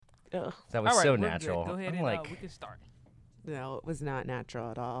Ugh. That was All right, so we're good. natural. Go ahead I'm and like, we can start. No, it was not natural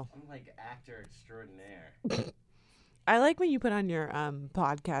at all. I'm like actor extraordinaire. I like when you put on your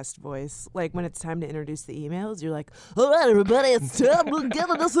podcast voice, like when it's time to introduce the emails, you're like, all right, everybody, it's time to get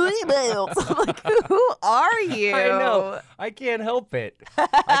into some emails. I'm like, who are you? I know. I can't help it.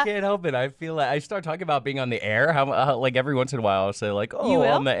 I can't help it. I feel like I start talking about being on the air. How like every once in a while I'll say like, oh, You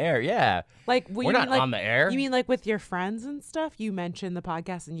will? on the air. Yeah. Like, We're not on the air. You mean like with your friends and stuff? You mention the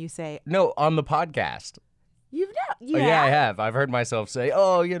podcast and you say, No, on the podcast. you've not, Oh, yeah, I have. I've heard myself say,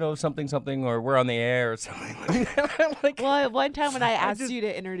 oh, something, or we're on the air or something like that. Like, Well, one time when I asked you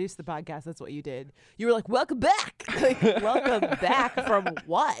to introduce the podcast, that's what you did. You were like, welcome back. Like, welcome back from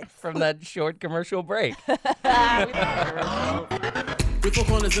what? from that short commercial break. With 4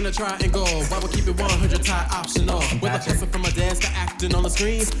 corners in a triangle, why we keep it 100 tie optional. With a person from a desk to acting on the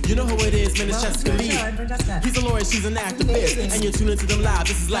screens, you know who it is, man, it's Jessica Lee. He's a lawyer, she's an activist, and you're tuning to them live.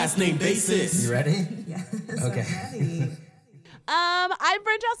 This is Last Name Basis. You ready? Yes, Okay. I'm ready. I'm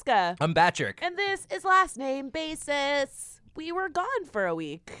Francesca, I'm Patrick. and this is Last Name Basis. We were gone for a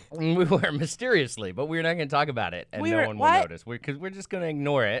week. We were mysteriously, but we're not going to talk about it, and We no were- one will what? notice. Because we're just going to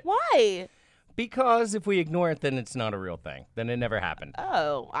ignore it. Why? Because if we ignore it, then it's not a real thing. Then it never happened.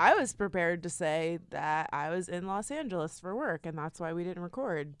 Oh, I was prepared to say that I was in Los Angeles for work, and that's why we didn't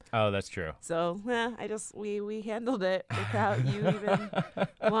record. Oh, that's true. So, we handled it without you even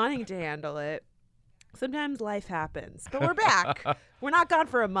wanting to handle it. Sometimes life happens, but we're back. We're not gone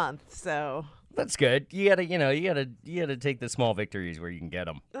for a month, so. That's good. You gotta take the small victories where you can get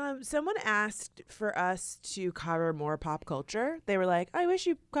them. Someone asked for us to cover more pop culture. They were like, I wish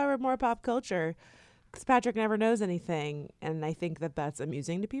you covered more pop culture because Patrick never knows anything. And I think that that's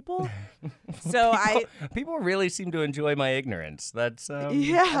amusing to people. So People really seem to enjoy my ignorance. That's yeah,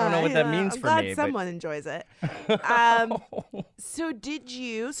 I don't know what that means I'm for glad me. someone enjoys it.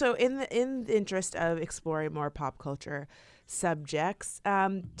 So in the interest of exploring more pop culture subjects,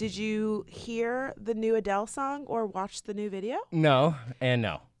 did you hear the new Adele song or watch the new video? No and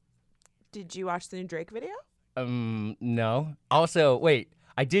no. Did you watch the new Drake video? No. Also, wait.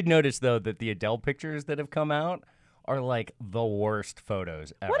 I did notice though that the Adele pictures that have come out are like the worst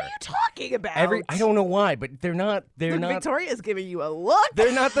photos ever. What are you talking about? I don't know why, but they're not. Look, Victoria's giving you a look.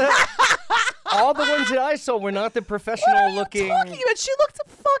 They're not the. All the ones that I saw were not the What professional are you looking. talking about? She looked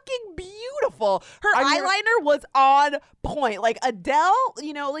fucking beautiful. Her I never- eyeliner was on point. Like Adele,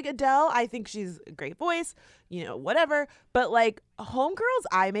 I think she's a great voice, whatever. But like Homegirl's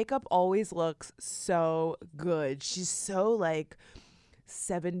eye makeup always looks so good. She's so like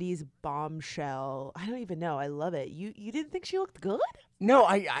 70s bombshell. I don't even know. I love it. You didn't think she looked good? No,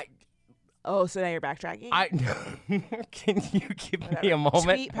 I Oh, so now you're backtracking? Can you give me a moment?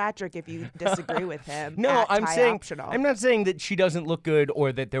 Tweet Patrick if you disagree with him. No, at I'm Ty saying Optional. I'm not saying that she doesn't look good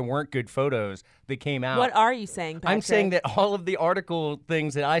or that there weren't good photos that came out. What are you saying, Patrick? I'm saying that all of the article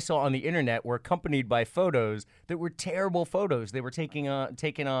things that I saw on the internet were accompanied by photos that were terrible photos. They were taken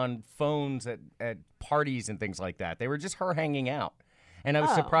on phones at parties and things like that. They were just her hanging out. And I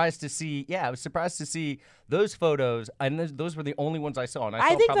was surprised to see, those photos, and those were the only ones I saw. And I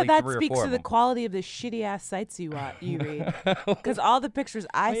saw think probably that 3 or speaks 4 to of the them. quality of the shitty ass sites you read. Because all the pictures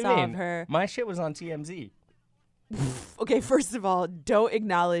What do I you saw mean? of her. My shit was on TMZ. Okay, first of all, don't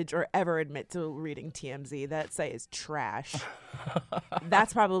acknowledge or ever admit to reading TMZ. That site is trash.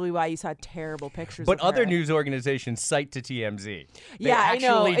 That's probably why you saw terrible pictures. But of other her. news organizations cite to TMZ. They Yeah, I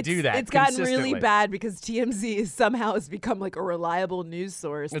know. actually do that. It's gotten really consistently. bad because TMZ somehow has become like a reliable news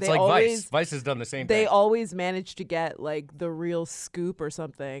source. It's They like always, Vice. Vice has done the same They thing. always manage to get like the real scoop or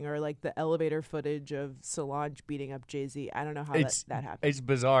something, or like the elevator footage of Solange beating up Jay-Z. I don't know how that happened. It's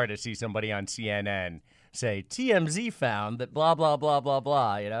bizarre to see somebody on CNN say TMZ found that blah blah blah blah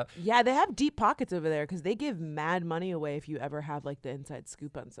blah. Yeah, they have deep pockets over there because they give mad money away if you ever have like the inside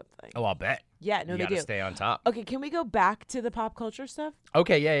scoop on something. Oh, I'll bet. Yeah, no, you they gotta do. stay on top. Okay, can we go back to the pop culture stuff?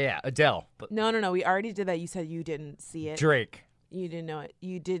 Okay, yeah. Adele, but No. We already did that. You said you didn't see it. Drake. You didn't know it.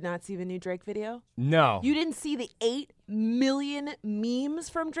 You did not see the new Drake video? No, You didn't see the 8 million memes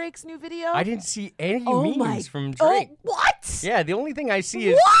from Drake's new video? I didn't see any Oh memes my- from Drake. Oh, what? Yeah, the only thing I see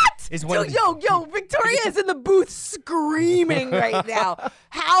is What? is when Yo, Victoria is in the booth screaming right now.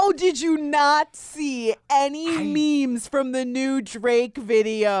 How did you not see any memes from the new Drake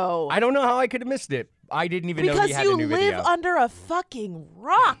video? I don't know how I could have missed it. I didn't even know he Because had you a new live video. under a fucking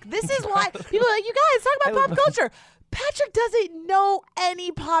rock. This is why people are like, you guys, talk about pop culture. Patrick doesn't know any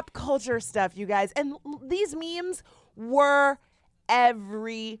pop culture stuff, you guys. And these memes were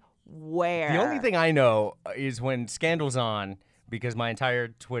everywhere. The only thing I know is when Scandal's on, because my entire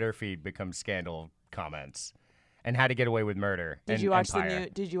Twitter feed becomes Scandal comments. and How to Get Away with Murder. Did and you watch Empire.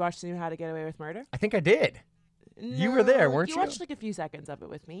 Did you watch the new How to Get Away with Murder? I think I did. You were there, No, weren't you? You watched like a few seconds of it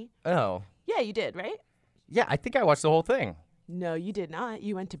with me. Oh. Yeah, you did, right? Yeah, I think I watched the whole thing. No, you did not.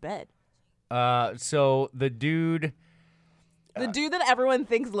 You went to bed. So the dude. The dude that everyone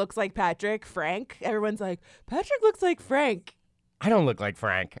thinks looks like Patrick, Frank. Everyone's like, Patrick looks like Frank. I don't look like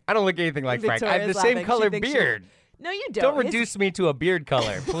Frank. I don't look anything like Frank. I have the Victoria's same laughing. color She thinks she- beard. No, you don't. Don't His- reduce me to a beard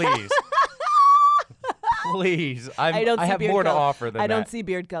color, please. Please. I don't I see have beard more color. to offer than I don't that. see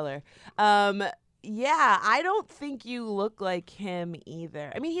beard color. Yeah, I don't think you look like him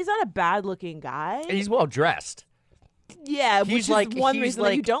either. I mean, he's not a bad looking guy. And he's well dressed. Yeah, He's which like- is one he's reason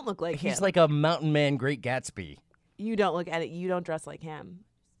that you like- don't look like him. He's like a mountain man, Great Gatsby. You don't look at it. You don't dress like him.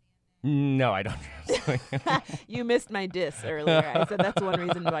 No, I don't. You missed my diss earlier. I said that's one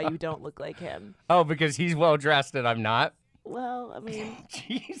reason why you don't look like him. Oh, because he's well dressed and I'm not. Well, I mean,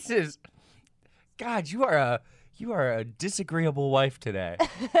 Jesus, God, you are a disagreeable wife today.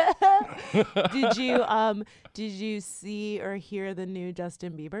 did you see or hear the new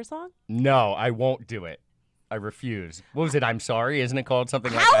Justin Bieber song? No, I won't do it. I refuse. What was it? I'm sorry. Isn't it called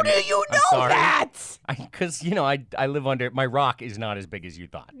something like How I'm- do you I'm know sorry? that? Because I live under my rock is not as big as you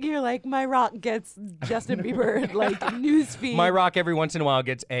thought. You're like, my rock gets Justin Bieber like newsfeed. My rock every once in a while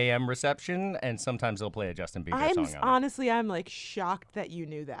gets AM reception, and sometimes they'll play a Justin Bieber song on it. Honestly, I'm like shocked that you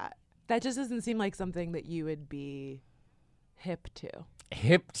knew that. That just doesn't seem like something that you would be hip to.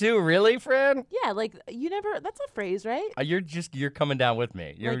 Hip to, really, Fran? Yeah, like you never. That's a phrase, right? You're coming down with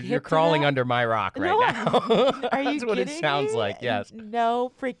me. You're Like you're hip to crawling that? under my rock right No, now. Are you That's what it kidding sounds me? like. Yes.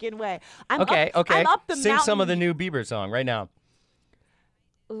 No freaking way. I'm Okay. up, I'm up the Sing mountain. some of the new Bieber song right now.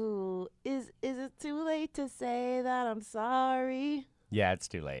 Ooh, is it too late to say that I'm sorry? Yeah, it's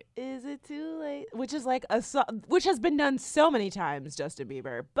too late. Is it too late? Which is like a song, which has been done so many times, Justin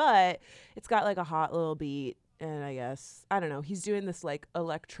Bieber, but it's got like a hot little beat, and I guess I don't know. He's doing this like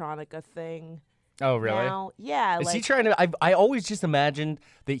electronica thing. Oh, really? Now. Yeah. Is like, he trying to? I always just imagined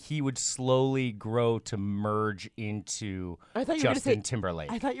that he would slowly grow to merge into I thought you were gonna Justin say-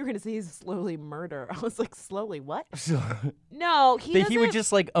 Timberlake. I thought you were gonna say he's slowly murder. I was like, slowly what? No, That he would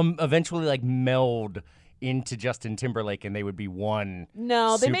just like eventually like meld into Justin Timberlake, and they would be one they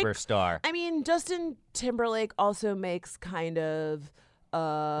make. superstar. I mean, Justin Timberlake also makes kind of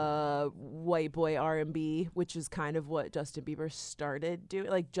white boy R&B, which is kind of what Justin Bieber started doing.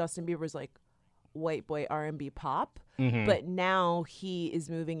 Like Justin Bieber's like white boy R&B pop, but now he is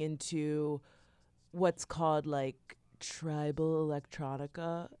moving into what's called like tribal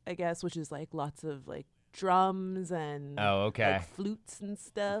electronica, I guess, which is like lots of like drums and Oh, okay. like flutes and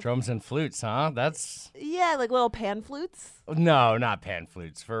stuff. Drums and flutes, huh? That's Yeah, like little pan flutes. no, not pan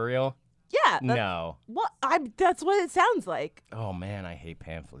flutes for real. Yeah. No. What? That's what it sounds like. Oh man, I hate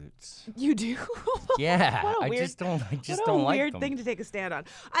pan flutes. You do? Yeah, What a I weird- just don't. I just what don't a like weird them. thing to take a stand on.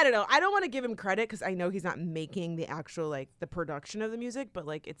 I don't know. I don't want to give him credit because I know he's not making the actual like the production of the music, but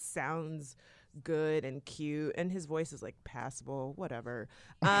like it sounds good and cute, and his voice is like passable. Whatever.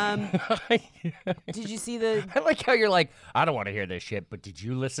 Did you see the? I like how you're like, I don't want to hear this shit, but did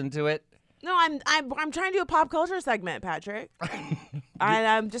you listen to it? No, I'm trying to do a pop culture segment, Patrick, and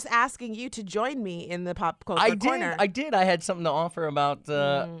I'm just asking you to join me in the pop culture corner. I did. I had something to offer about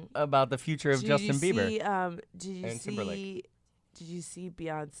the future of Did Justin you Bieber. See, did you and see? Timberlake. Did you see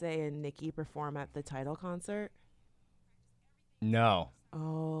Beyonce and Nicki perform at the Tidal concert? No,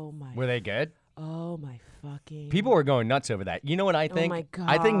 Oh my! were they good? Oh my fucking! People were going nuts over that. You know what I think? my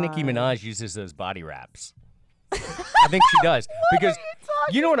I think Nicki God. Minaj uses those body wraps. I think she does because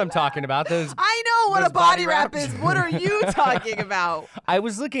you know what I'm talking about. Those I know what those a body body wrap wraps. is. What are you talking about? I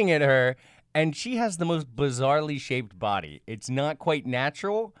was looking at her, and she has the most bizarrely shaped body. It's not quite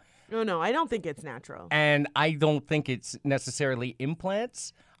natural, No, I don't think it's natural. and I don't think it's necessarily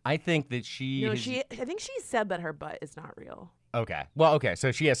implants. I think that she. No, has- I think she said that her butt is not real. Okay. Well, okay.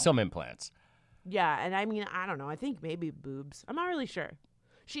 So she has some implants. Yeah, and I mean, I don't know. I think maybe boobs. I'm not really sure.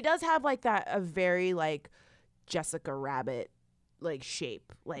 She does have like a very like Jessica Rabbit like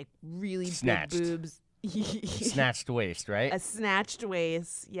shape, like really Snatched. big boobs. Snatched waist, right? A snatched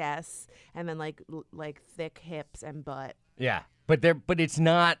waist, yes, and then like thick hips and butt. Yeah. But it's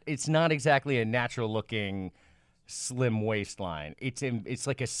not exactly a natural looking slim waistline. It's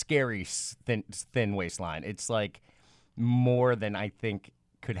like a scary thin waistline. It's like more than I think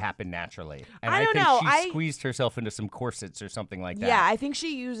could happen naturally. And I don't think know. she squeezed herself into some corsets or something like that. Yeah, I think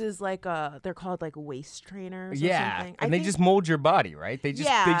she uses like they're called like waist trainers. Or Yeah, something. and I they think- just mold your body, right? They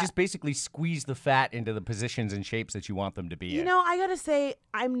Yeah. just basically squeeze the fat into the positions and shapes that you want them to be You in. know, I gotta say,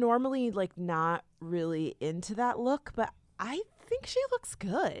 I'm normally like not really into that look, but I think she looks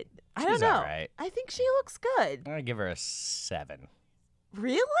good. I don't She's know. all right. I think she looks good. I give her a 7.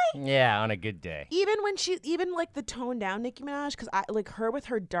 Really? Yeah, on a good day. Even like the toned down Nicki Minaj, because I like her with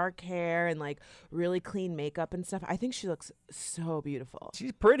her dark hair and like really clean makeup and stuff. I think she looks so beautiful.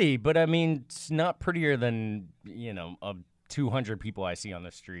 She's pretty, but I mean, it's not prettier than 200 people I see on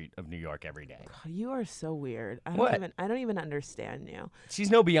the street of New York every day. You are so weird. I don't even understand you. She's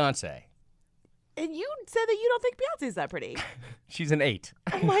no Beyonce. And you said that you don't think Beyonce's that pretty. She's an 8.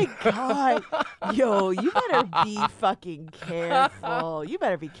 Oh my God. Yo, you better be fucking careful. You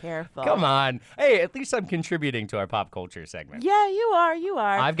better be careful. Come on. Hey, at least I'm contributing to our pop culture segment. Yeah, you are. You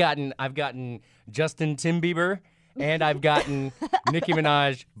are. I've gotten Justin Timberlake and I've gotten Nicki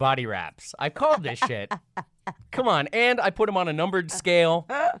Minaj body wraps. I called this shit. Come on. And I put them on a numbered scale.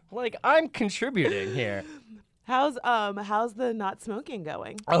 Like, I'm contributing here. How's the not smoking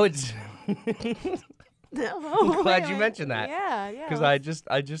going? Oh, it's I'm glad you mentioned that. Yeah. Because I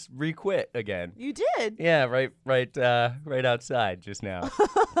just re-quit again. You did. Yeah, right outside just now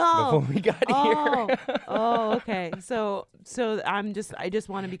before we got here. Oh, okay. So I just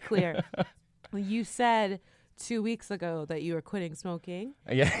want to be clear. You said 2 weeks ago that you were quitting smoking.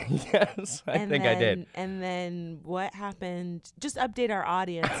 Yeah, yes, I think I did. And then what happened? Just update our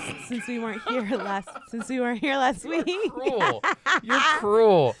audience since we weren't here last week. Cruel. You're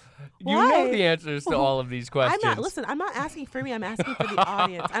cruel. You Why? know the answers to all of these questions. I'm not asking for me. I'm asking for the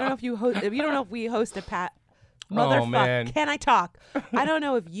audience. I don't know if you don't know if we host a Motherfuck. man. Can I talk? I don't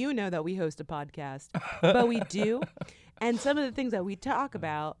know if you know that we host a podcast, but we do. And some of the things that we talk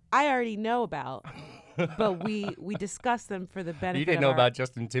about, I already know about. But we discuss them for the benefit. You didn't know about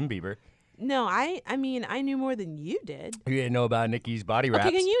Justin Timberlake. No, I mean I knew more than you did. You didn't know about Nicki's body wraps.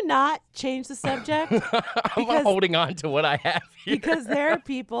 Okay, can you not change the subject? I'm holding on to what I have here. Because there are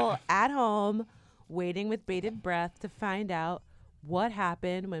people at home waiting with bated breath to find out what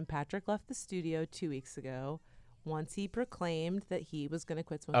happened when Patrick left the studio 2 weeks ago. Once he proclaimed that he was going to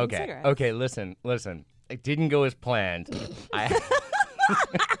quit smoking cigarettes. Okay, listen. It didn't go as planned.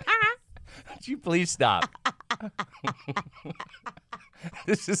 Would you please stop?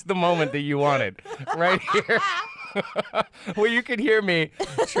 This is the moment that you wanted, right here, where you could hear me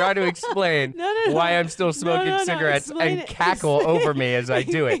try to explain why I'm still smoking cigarettes and cackle over me as I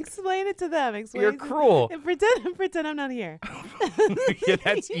do it. Explain it to them. You're cruel. And pretend I'm not here. Yeah,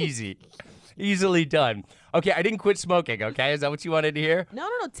 that's easy. Easily done. Okay, I didn't quit smoking, okay? Is that what you wanted to hear? No.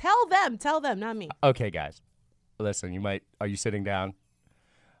 Tell them, not me. Okay, guys. Listen, are you sitting down?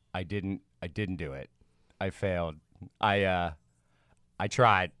 I didn't do it. I failed. I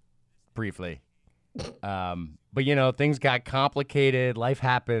tried briefly. But things got complicated, life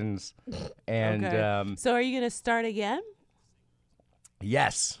happens, and okay. So are you going to start again?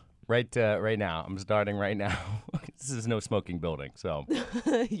 Yes. Right now. I'm starting right now. This is no smoking building, so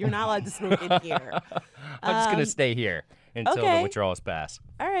you're not allowed to smoke in here. I'm just gonna stay here until the withdrawals pass.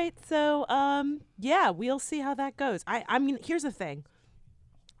 All right, so yeah, we'll see how that goes. I mean, here's the thing.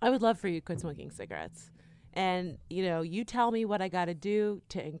 I would love for you to quit smoking cigarettes, and you tell me what I got to do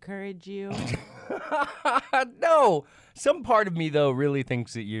to encourage you. No, some part of me though really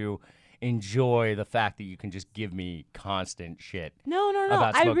thinks that you enjoy the fact that you can just give me constant shit. No.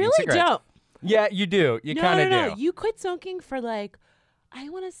 About I smoking really cigarettes. don't. Yeah, you do. You kind of do. No. You quit smoking for I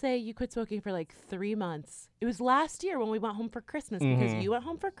want to say you quit smoking for 3 months. It was last year when we went home for Christmas because you went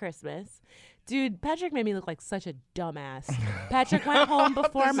home for Christmas. Dude, Patrick made me look like such a dumbass. Patrick went home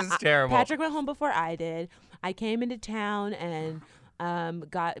before This is terrible. Patrick went home before I did. I came into town and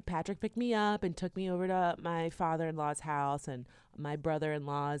Patrick picked me up and took me over to my father-in-law's house, and my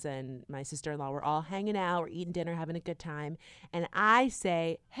brother-in-laws and my sister-in-law were all hanging out. We're eating dinner, having a good time. And I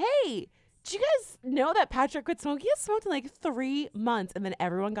say, hey, did you guys know that Patrick quit smoking? He has smoked in 3 months. And then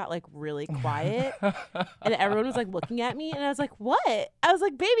everyone got really quiet. And everyone was looking at me. And I was like, what? I was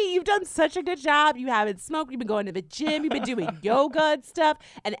like, baby, you've done such a good job. You haven't smoked. You've been going to the gym. You've been doing yoga and stuff.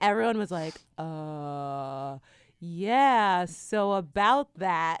 And everyone was like, yeah, so about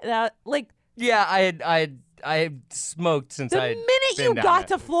that. And Yeah, I had smoked since the I minute you down got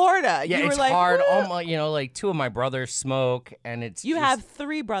there. to Florida, Yeah, you were it's like, hard. "Woo." 2 of my brothers smoke, and it's You just, have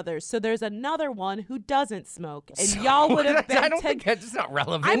 3 brothers, so there's another one who doesn't smoke, and y'all would have been. I don't think that's not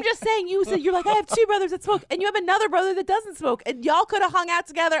relevant. I'm just saying. You said you're like, I have 2 brothers that smoke, and you have another brother that doesn't smoke, and y'all could have hung out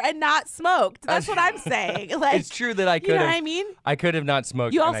together and not smoked. That's what I'm saying. It's true that I could You know have. what I mean? I could have not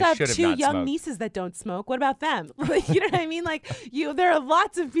smoked. You and also I have should 2 not young smoked. nieces that don't smoke. What about them? You know what I mean? There are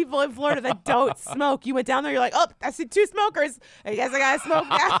lots of people in Florida that don't smoke. You went down there, you're like, oh, I see 2 smokers. I guess I gotta smoke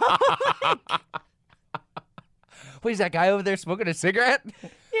now. Wait, is that guy over there smoking a cigarette?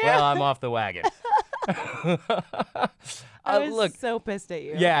 Yeah. Well, I'm off the wagon. I was look, so pissed at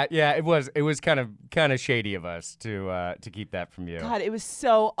you. yeah, it was kind of shady of us to keep that from you. God, it was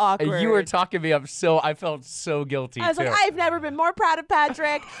so awkward. You were talking me up I felt so guilty. I was too. like, I've never been more proud of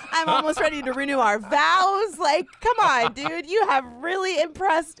Patrick. I'm almost ready to renew our vows. Like, come on, dude. You have really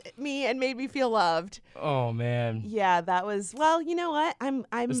impressed me and made me feel loved. Oh man. Yeah, that was, well, you know what? I'm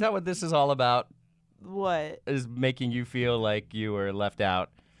Is that what this is all about? what? Is making you feel like you were left out?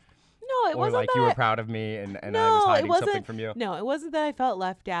 No, it Or wasn't like that you were proud of me and no, I was it hiding wasn't, something from you? No, it wasn't that I felt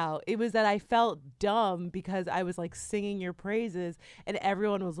left out. It was that I felt dumb because I was like singing your praises and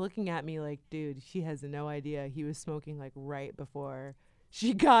everyone was looking at me like, dude, she has no idea he was smoking like right before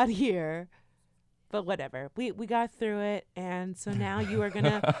she got here. But whatever. We got through it, and so now you're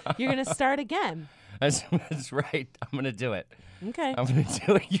gonna start again. That's right. I'm gonna do it. Okay. I'm gonna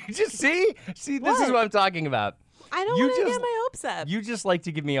do it. You just see, this is What? what I'm talking about. I don't you want to just- get my hopes up. You just like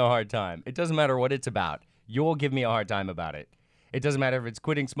to give me a hard time. It doesn't matter what it's about. You'll give me a hard time about it. It doesn't matter if it's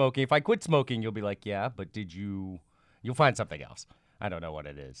quitting smoking. If I quit smoking, you'll be like, yeah, but you'll find something else. I don't know what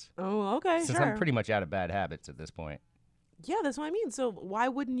it is. Oh, okay, Since sure. I'm pretty much out of bad habits at this point. Yeah, that's what I mean. So why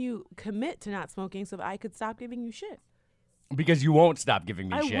wouldn't you commit to not smoking so that I could stop giving you shit? Because you won't stop giving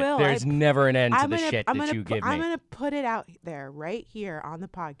me I shit. will. There's never an end to the shit that you give I'm me. gonna put it out there right here on the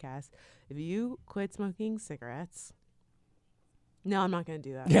podcast. If you quit smoking cigarettes, no, I'm not gonna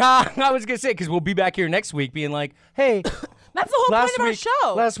do that. Yeah, I was gonna say because we'll be back here next week, being like, "Hey, That's the whole point of our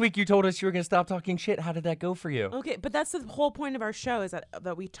show. Last week you told us you were gonna stop talking shit. How did that go for you?" Okay, but that's the whole point of our show is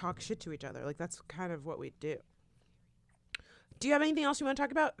that we talk shit to each other. Like that's kind of what we do. Do you have anything else you want to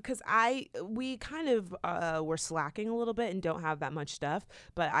talk about? Because we kind of were slacking a little bit and don't have that much stuff.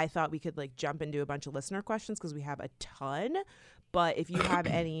 But I thought we could like jump into a bunch of listener questions because we have a ton. But if you have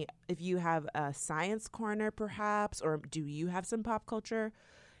if you have a science corner perhaps, or do you have some pop culture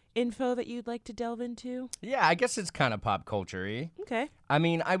info that you'd like to delve into? Yeah, I guess it's kind of pop culture-y. Okay. I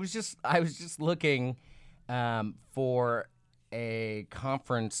mean, I was just looking for a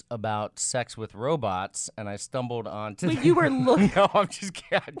conference about sex with robots, and I stumbled onto. But you were looking. No, I'm just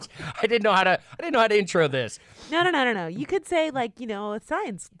kidding. I didn't know how to intro this. No. You could say like a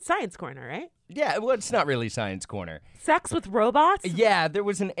science corner, right? Yeah, well, it's not really Science Corner. Sex with robots? Yeah, there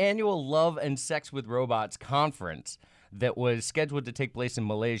was an annual Love and Sex with Robots conference that was scheduled to take place in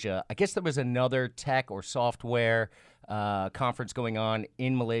Malaysia. I guess there was another tech or software conference going on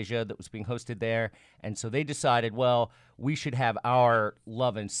in Malaysia that was being hosted there. And so they decided, well, we should have our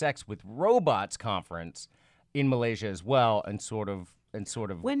Love and Sex with Robots conference in Malaysia as well and sort of.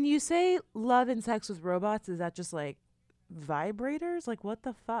 When you say love and sex with robots, is that just like vibrators? Like what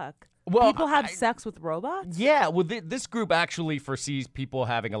the fuck? Well, people have sex with robots? Yeah, well, this group actually foresees people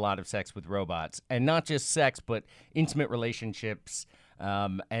having a lot of sex with robots, and not just sex, but intimate relationships.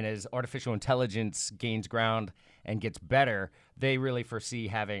 And as artificial intelligence gains ground and gets better, they really foresee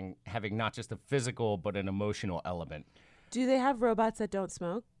having not just a physical but an emotional element. Do they have robots that don't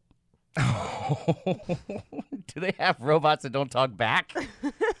smoke? Do they have robots that don't talk back?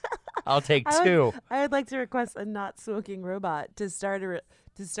 I'll take two. I would like to request a not smoking robot to start a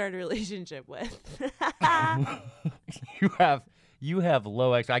relationship with. You have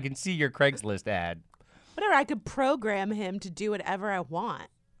low I can see your Craigslist ad. Whatever, I could program him to do whatever I want.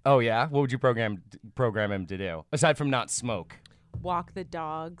 Oh yeah, what would you program him to do aside from not smoke? Walk the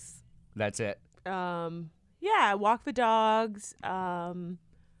dogs. That's it. Yeah, walk the dogs.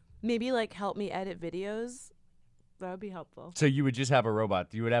 Maybe like help me edit videos. That would be helpful. So you would just have a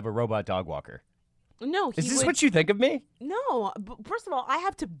robot. You would have a robot dog walker. No, Is this what you think of me? No, but first of all, I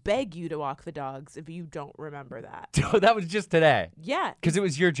have to beg you to walk the dogs if you don't remember that. That was just today. Yeah. Because it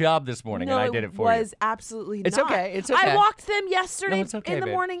was your job this morning, No, and I did it for you. it was absolutely It's not. okay, it's okay. I walked them yesterday No, it's okay, in the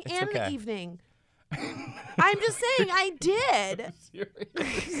babe. morning It's and okay. the evening. I'm just saying I did.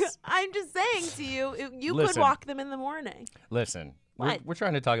 Serious? I'm just saying to you, you could Listen. walk them in the morning. Listen, What? we're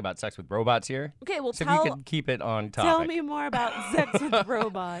trying to talk about sex with robots here. Okay, well So if you could keep it on topic. tell me more about sex with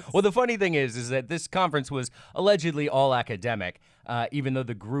robots. Well, the funny thing is that this conference was allegedly all academic, even though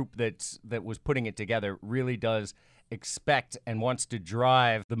the group that was putting it together really does expect and wants to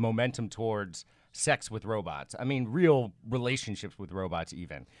drive the momentum towards sex with robots. I mean, real relationships with robots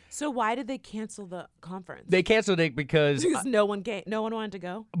even. So why did they cancel the conference? They canceled it because because no one wanted to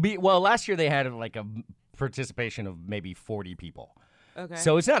go. last year they had like a participation of maybe 40 people. Okay.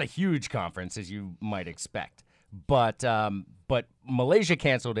 So it's not a huge conference as you might expect. But Malaysia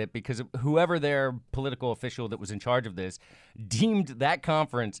canceled it because whoever their political official that was in charge of this deemed that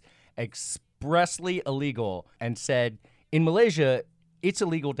conference expressly illegal and said in Malaysia it's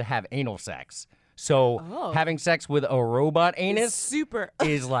illegal to have anal sex. So having sex with a robot anus Super.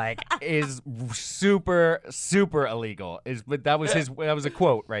 is super illegal. But that was a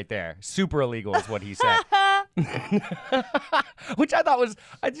quote right there. Super illegal is what he said. Which I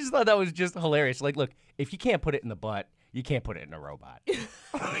just thought that was just hilarious. Like, look, if you can't put it in the butt, you can't put it in a robot.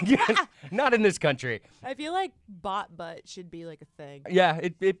 Not in this country. I feel like bot butt should be like a thing. Yeah,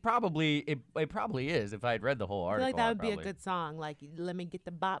 it probably is. If I had read the whole I article, feel like that would be a good song. Like, let me get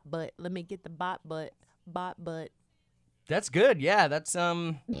the bot butt. Let me get the bot butt. Bot butt. That's good. Yeah, that's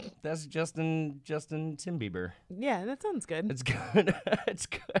Justin Tim Bieber. Yeah, that sounds good. It's good. It's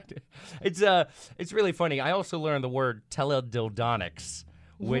good. It's really funny. I also learned the word teledildonics,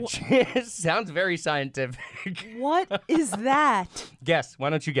 which sounds very scientific. What is that? Guess. Why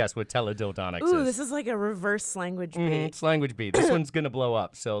don't you guess what teledildonics is? Ooh, this is like a reverse language beat. It's language beat. This one's gonna blow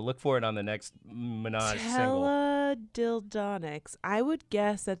up. So look for it on the next Minaj single. Teledildonics. I would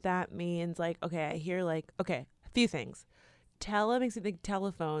guess that means like, okay, I hear like, okay, a few things. Tele makes me think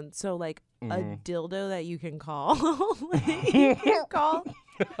telephone. So like a dildo that you can call. You can call.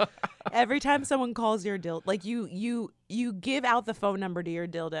 Every time someone calls your dildo, like you give out the phone number to your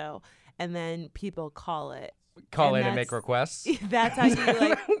dildo, and then people call it. Call in and make requests. That's how you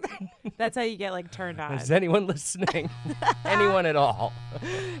like. That's how you get like turned on. Is anyone listening? Anyone at all?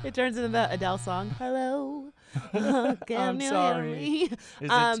 It turns into the Adele song. Hello. I'm sorry. Is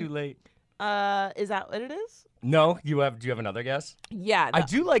it too late? Is that what it is? No. Do you have another guess? Yeah. I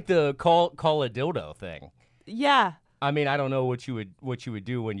do like the call a dildo thing. Yeah. I mean, I don't know what you would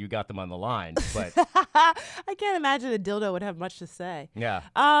do when you got them on the line, but I can't imagine a dildo would have much to say. yeah.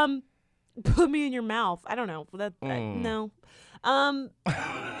 Put me in your mouth. I don't know. No.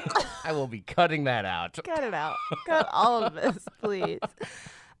 I will be cutting that out. Cut it out. Cut all of this, please.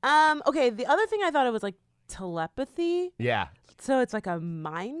 Okay, the other thing I thought it was like telepathy. Yeah. So it's like a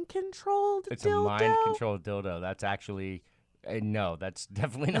mind-controlled dildo? It's a mind-controlled dildo. That's actually no, that's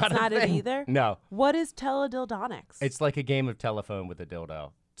definitely not That's a not it thing. either? No. What is teledildonics? It's like a game of telephone with a dildo.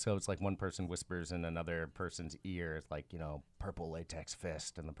 So it's like one person whispers in another person's ear. It's like, purple latex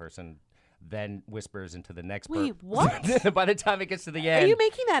fist, and the person then whispers into the next person. Wait, what? By the time it gets to the end. Are you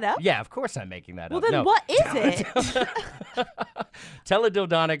making that up? Yeah, of course I'm making that Well, up. then No. what is it?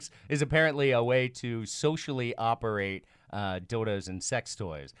 Teledildonics is apparently a way to socially operate dildos and sex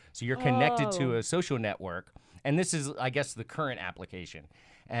toys. So you're connected to a social network, and this is, I guess, the current application.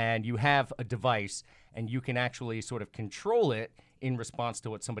 And you have a device, and you can actually sort of control it in response to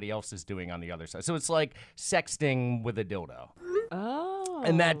what somebody else is doing on the other side. So it's like sexting with a dildo. Oh.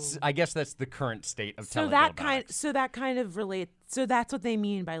 And I guess that's the current state of teledildonics. So that kind of relates. So that's what they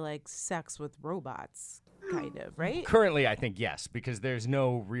mean by like sex with robots, kind of, right? Currently, I think yes, because there's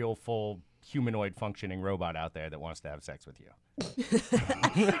no real full humanoid functioning robot out there that wants to have sex with you.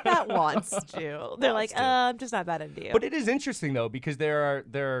 That wants to. They're like, I'm just not that into you. But it is interesting though, because there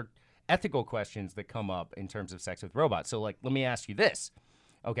are ethical questions that come up in terms of sex with robots. So like, let me ask you this.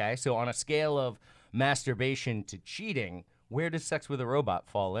 Okay, so on a scale of masturbation to cheating, where does sex with a robot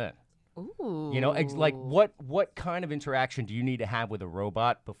fall in? Ooh. Like what kind of interaction do you need to have with a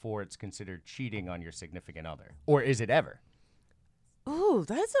robot before it's considered cheating on your significant other? Or is it ever? Ooh,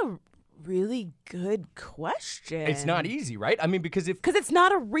 that's a really good question. It's not easy, right? I mean, because it's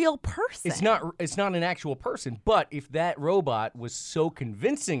not a real person. it's not an actual person, but if that robot was so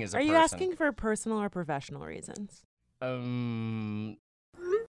convincing as a Are person. you asking for personal or professional reasons?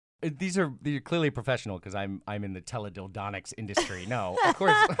 These are clearly professional because I'm in the teledildonics industry. No, of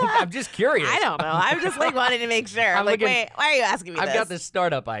course. I'm just curious. I don't know. I'm just like wanting to make sure. I'm like, wait, why are you asking me I've this? got this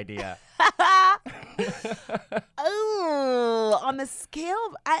startup idea. Oh, on the scale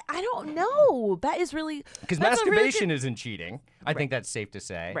of, I don't know. That is really Because that's a really masturbation good- isn't cheating. I think that's safe to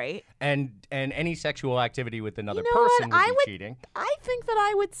say. Right. And any sexual activity with another You know person what? would be cheating. I think that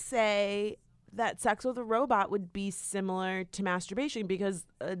I would say that sex with a robot would be similar to masturbation because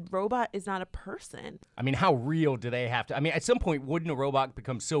a robot is not a person. I mean, how real do they have to? I mean, at some point, wouldn't a robot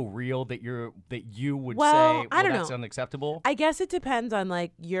become so real that you would Well, say, I don't that's know. unacceptable? I guess it depends on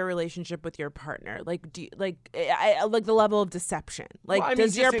like your relationship with your partner. Like, do you, I like the level of deception. Like, Well, I mean,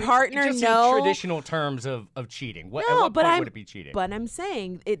 does your just partner just know? in traditional terms of cheating? At No, what but point I'm would it be cheating? But I'm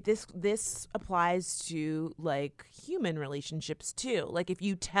saying this applies to like human relationships too. Like if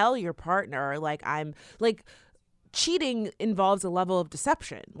you tell your partner like I'm like cheating involves a level of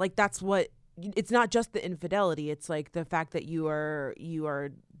deception. Like that's what it's not just the infidelity. It's like the fact that you are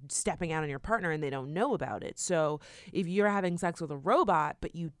stepping out on your partner and they don't know about it. So if you're having sex with a robot,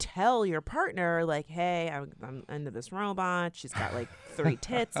 but you tell your partner like, hey, I'm into this robot. She's got like 3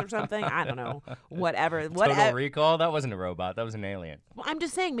 tits or something. I don't know. Whatever. Total Recall? That wasn't a robot. That was an alien. Well, I'm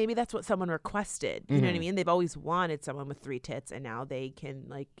just saying maybe that's what someone requested. You know what I mean? They've always wanted someone with 3 tits, and now they can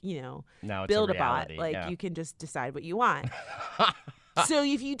like, Now it's build a reality. bot. Like yeah. you can just decide what you want. So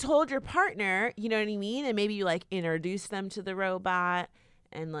if you told your partner, you know what I mean, and maybe you like introduce them to the robot,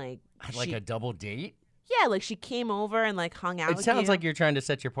 and like Like a double date? yeah, like she came over and like hung out. It with sounds you. like you're trying to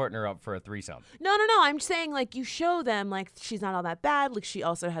set your partner up for a threesome. No. I'm saying like you show them like she's not all that bad. Like she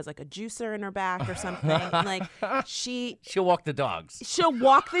also has like a juicer in her back or something. Like She'll walk the dogs. she'll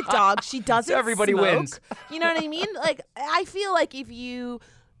walk the dog. She doesn't. So everybody smoke. wins. You know what I mean? Like I feel like if you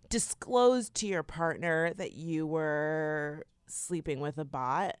disclosed to your partner that you were sleeping with a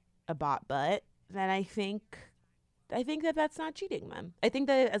bot butt, then I think that that's not cheating, then. I think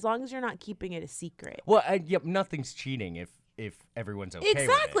that as long as you're not keeping it a secret. Well, yep, nothing's cheating if everyone's okay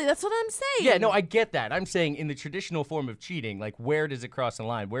Exactly. with it. That's what I'm saying. Yeah, no, I get that. I'm saying in the traditional form of cheating, like where does it cross the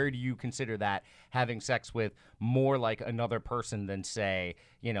line? Where do you consider that having sex with more like another person than say,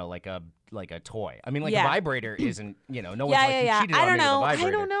 like a toy? I mean, like Yeah. a vibrator isn't, no one's Yeah, like, yeah, you yeah. cheated I on don't me know. with a I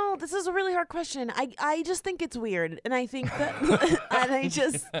vibrator. don't know. This is a really hard question. I just think it's weird, and I think that, and I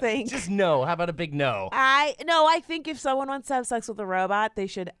just think. Just no. How about a big no? I think if someone wants to have sex with a robot, they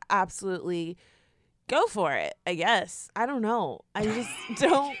should absolutely go for it, I guess. I don't know. I just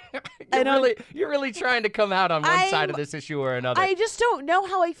don't. You're really trying to come out on one side of this issue or another. I just don't know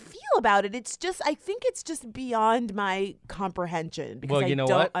how I feel about it. I think it's just beyond my comprehension because Well, I you know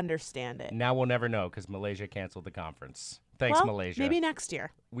don't what? understand it. Now we'll never know because Malaysia canceled the conference. Thanks, Well, Malaysia. maybe next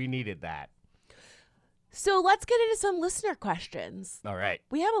year. We needed that. So let's get into some listener questions. All right.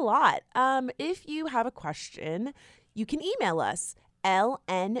 We have a lot. If you have a question, you can email us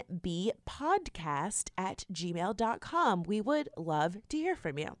lnbpodcast@gmail.com. We would love to hear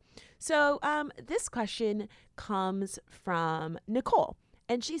from you. So this question comes from Nicole,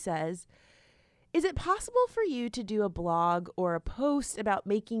 and she says, is it possible for you to do a blog or a post about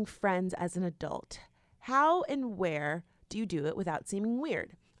making friends as an adult? How and where do you do it without seeming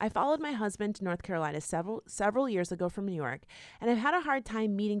weird? I followed my husband to North Carolina several years ago from New York, and I've had a hard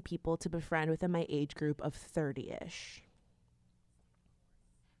time meeting people to befriend within my age group of 30-ish.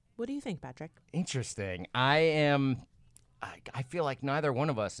 What do you think, Patrick? Interesting. I feel like neither one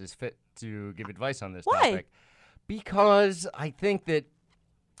of us is fit to give advice on this Why? topic because I think that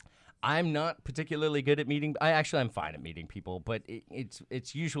I'm not particularly good at meeting. I'm fine at meeting people, but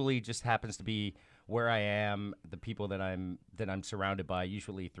it's usually just happens to be where I am, the people that I'm surrounded by,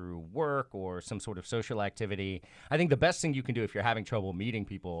 usually through work or some sort of social activity. I think the best thing you can do if you're having trouble meeting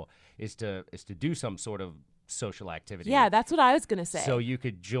people is to do some sort of social activity. Yeah, that's what I was gonna say. So you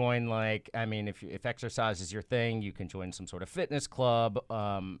could join if exercise is your thing, you can join some sort of fitness club.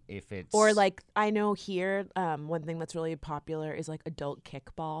 If it's or like I know here, one thing that's really popular is like adult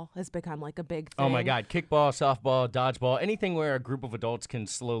kickball has become like a big thing. oh my God, kickball, softball, dodgeball, anything where a group of adults can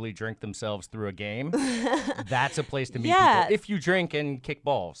slowly drink themselves through a game. That's a place to meet Yeah. people if you drink and kick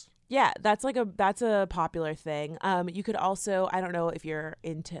balls. Yeah, that's a popular thing. You could also, I don't know if you're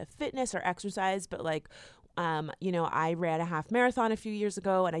into fitness or exercise, but like I ran a half marathon a few years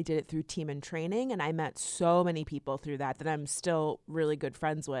ago and I did it through Team in Training, and I met so many people through that I'm still really good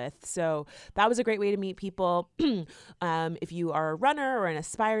friends with. So that was a great way to meet people. If you are a runner or an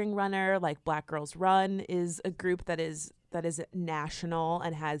aspiring runner, like Black Girls Run is a group that is national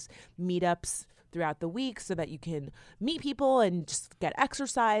and has meetups throughout the week so that you can meet people and just get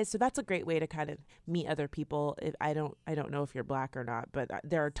exercise. So that's a great way to kind of meet other people. I don't know if you're Black or not, but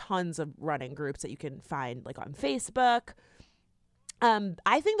there are tons of running groups that you can find like on Facebook.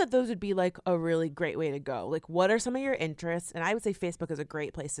 I think that those would be like a really great way to go. Like, what are some of your interests? And I would say Facebook is a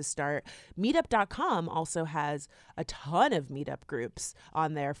great place to start. Meetup.com also has a ton of meetup groups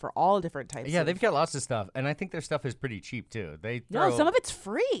on there for all different types. Yeah, they've got lots of stuff, and I think their stuff is pretty cheap too. Some of it's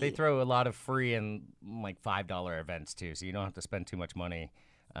free. They throw a lot of free and like $5 events too, so you don't have to spend too much money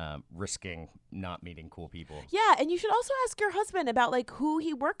risking not meeting cool people. Yeah, and you should also ask your husband about like who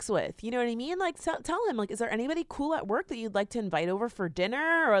he works with. You know what I mean? Like tell him, like, is there anybody cool at work that you'd like to invite over for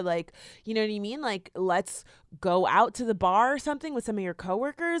dinner, or like, you know what I mean? Like, let's go out to the bar or something with some of your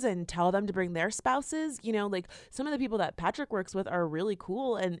coworkers and tell them to bring their spouses. You know, like some of the people that Patrick works with are really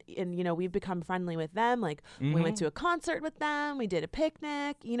cool, and we've become friendly with them. Like we went to a concert with them, we did a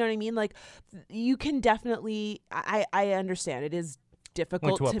picnic. You know what I mean? Like you can definitely. I understand it is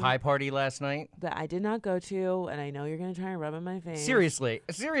difficult Went to a pie party last night. that I did not go to, and I know you're gonna try and rub in my face. Seriously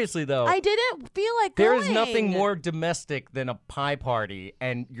though. I didn't feel like There going. is nothing more domestic than a pie party,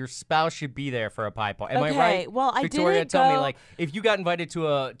 and your spouse should be there for a pie party. Am I Okay, right? well, I Victoria, didn't tell me, go- like, if you got invited to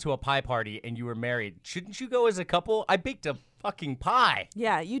a pie party and you were married, shouldn't you go as a couple? I baked a fucking pie.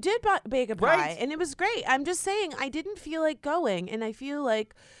 Yeah, you did bake a pie, Right. and it was great. I'm just saying, I didn't feel like going, and I feel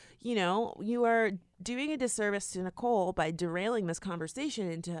like, you are doing a disservice to Nicole by derailing this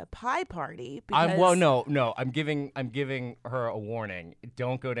conversation into a pie party. Because, No. I'm giving her a warning.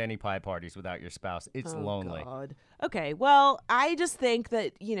 Don't go to any pie parties without your spouse. It's lonely. God. Okay, well, I just think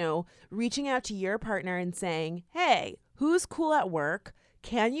that, reaching out to your partner and saying, hey, who's cool at work?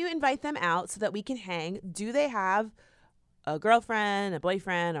 Can you invite them out so that we can hang? Do they have a girlfriend, a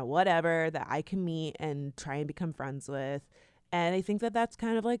boyfriend, or whatever that I can meet and try and become friends with? And I think that that's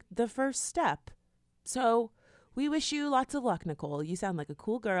kind of like the first step. So we wish you lots of luck, Nicole. You sound like a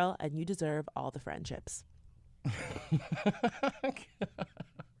cool girl, and you deserve all the friendships.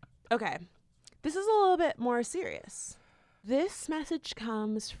 Okay, this is a little bit more serious. This message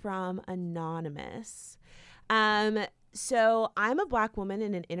comes from Anonymous. So I'm a Black woman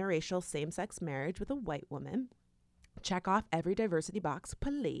in an interracial same-sex marriage with a white woman. Check off every diversity box,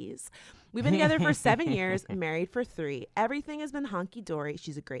 please. We've been together for 7 years, married for 3. Everything has been honky-dory.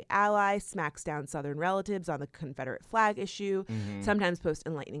 She's a great ally, smacks down Southern relatives on the Confederate flag issue, sometimes posts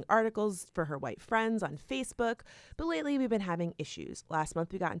enlightening articles for her white friends on Facebook. But lately, we've been having issues. Last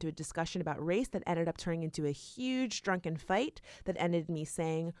month, we got into a discussion about race that ended up turning into a huge drunken fight that ended in me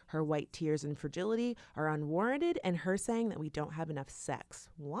saying her white tears and fragility are unwarranted, and her saying that we don't have enough sex.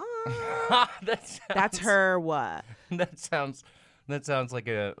 What? That's her what? That sounds like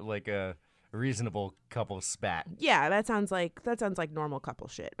a reasonable couple spat. Yeah, that sounds like normal couple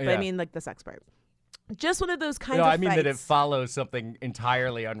shit. But Yeah. I mean, like the sex part. Just one of those kinds No, of I mean that it fights. follows something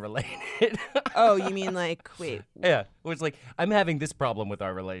entirely unrelated. Oh, you mean like, wait. Yeah, it was like, I'm having this problem with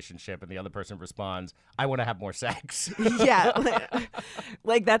our relationship, and the other person responds, I want to have more sex. Yeah.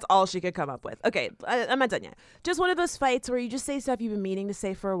 Like that's all she could come up with. Okay, I'm not done yet. Just one of those fights where you just say stuff you've been meaning to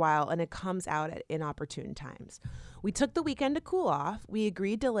say for a while, and it comes out at inopportune times. We took the weekend to cool off. We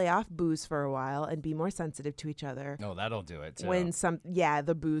agreed to lay off booze for a while and be more sensitive to each other. No, that'll do it.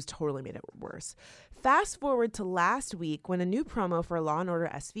 The booze totally made it worse. Fast forward to last week when a new promo for Law & Order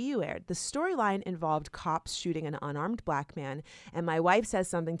SVU aired. The storyline involved cops shooting an unarmed black man, and my wife says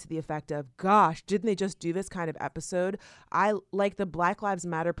something to the effect of, gosh, didn't they just do this kind of episode? I like the Black Lives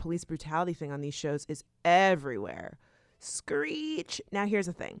Matter police brutality thing on these shows is everywhere. Screech. Now, here's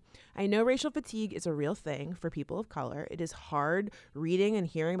the thing. I know racial fatigue is a real thing for people of color. It is hard reading and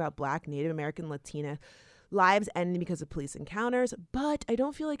hearing about Black, Native American, Latina lives ending because of police encounters, but I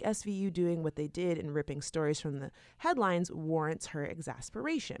don't feel like SVU doing what they did and ripping stories from the headlines warrants her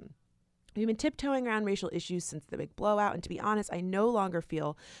exasperation. We've been tiptoeing around racial issues since the big blowout, and to be honest, I no longer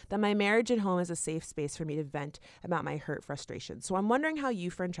feel that my marriage and home is a safe space for me to vent about my hurt frustration. So I'm wondering how you,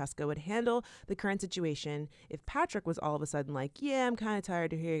 Francesca, would handle the current situation if Patrick was all of a sudden like, yeah, I'm kind of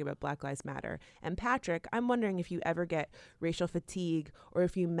tired of hearing about Black Lives Matter. And Patrick, I'm wondering if you ever get racial fatigue or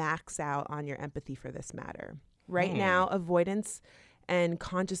if you max out on your empathy for this matter. Right now, avoidance and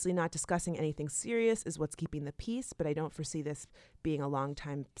consciously not discussing anything serious is what's keeping the peace, but I don't foresee this being a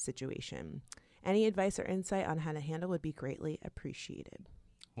long-time situation. Any advice or insight on how to handle would be greatly appreciated.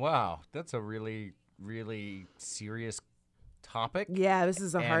 Wow, that's a really, really serious topic. Yeah, this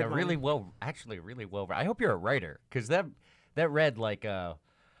is a hard one. Really well. I hope you're a writer, because that read like a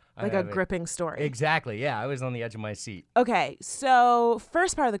gripping story. Exactly. Yeah, I was on the edge of my seat. Okay, so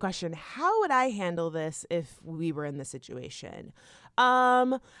first part of the question, how would I handle this if we were in this situation?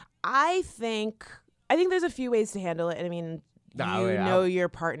 I think there's a few ways to handle it. And I mean, know your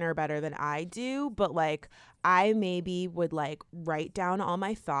partner better than I do, but like I maybe would like write down all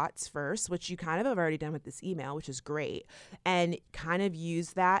my thoughts first, which you kind of have already done with this email, which is great, and kind of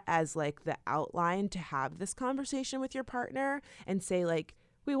use that as like the outline to have this conversation with your partner and say like,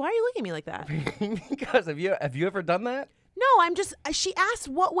 wait, why are you looking at me like that? Because have you ever done that? No, she asked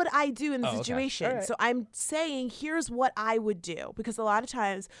what would I do in the situation. All right. So I'm saying here's what I would do, because a lot of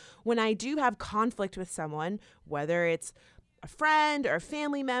times when I do have conflict with someone, whether it's a friend or a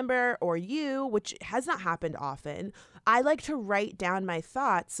family member or you, which has not happened often, I like to write down my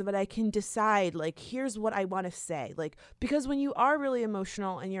thoughts so that I can decide, like, here's what I want to say. Like, because when you are really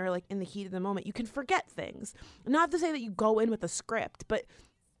emotional and you're like in the heat of the moment, you can forget things. Not to say that you go in with a script, but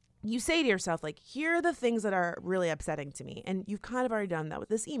you say to yourself, like, here are the things that are really upsetting to me. And you've kind of already done that with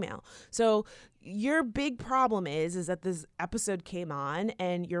this email. So your big problem is that this episode came on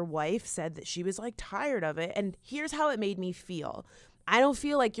and your wife said that she was like tired of it. And here's how it made me feel. I don't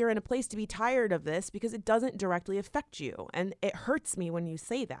feel like you're in a place to be tired of this because it doesn't directly affect you. And it hurts me when you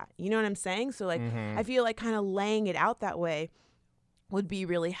say that. You know what I'm saying? So like, I feel like kind of laying it out that way would be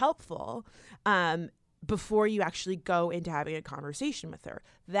really helpful before you actually go into having a conversation with her.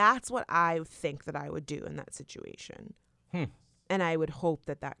 That's what I think that I would do in that situation. And I would hope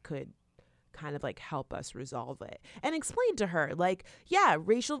that that could kind of like help us resolve it and explain to her, like, yeah,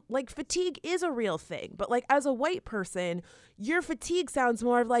 racial, like, fatigue is a real thing, but like as a white person, your fatigue sounds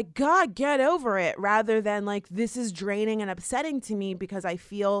more of like, God, get over it, rather than like, this is draining and upsetting to me because I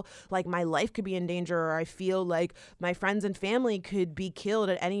feel like my life could be in danger, or I feel like my friends and family could be killed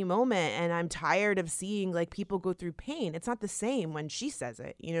at any moment, and I'm tired of seeing like people go through pain. It's not the same when she says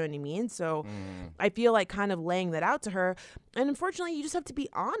it, you know what I mean? So I feel like kind of laying that out to her, and unfortunately you just have to be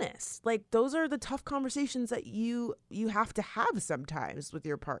honest. Like, those are the tough conversations that you have to have sometimes with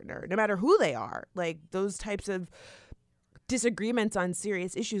your partner, no matter who they are. Like, those types of disagreements on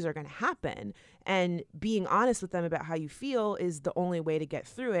serious issues are going to happen, and being honest with them about how you feel is the only way to get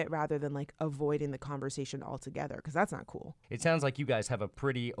through it, rather than like avoiding the conversation altogether, because that's not cool. It sounds like you guys have a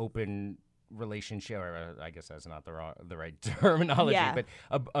pretty open relationship, or I guess that's not the right terminology, but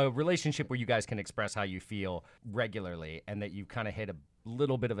a relationship where you guys can express how you feel regularly, and that you kind of hit a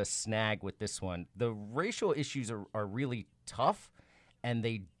little bit of a snag with this one. The racial issues are really tough, and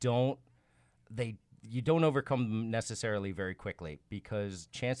you don't overcome them necessarily very quickly, because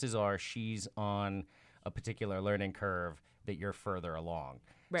chances are she's on a particular learning curve that you're further along.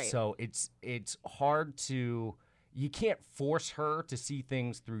 Right. So it's hard to, you can't force her to see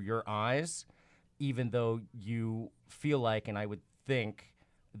things through your eyes, even though you feel like, and I would think,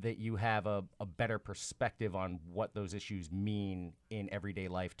 that you have a better perspective on what those issues mean in everyday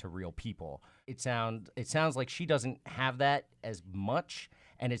life to real people. It sounds like she doesn't have that as much,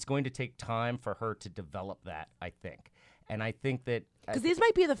 and it's going to take time for her to develop that, I think. And I think that, because these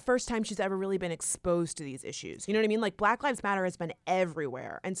might be the first time she's ever really been exposed to these issues. You know what I mean? Like, Black Lives Matter has been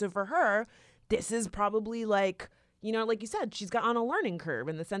everywhere. And so for her, this is probably like, you know, like you said, she's got on a learning curve,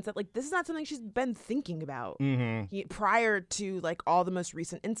 in the sense that like, this is not something she's been thinking about prior to like all the most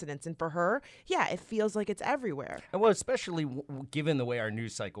recent incidents. And for her, yeah, it feels like it's everywhere. And well, especially given the way our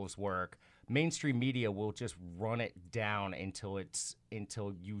news cycles work, mainstream media will just run it down until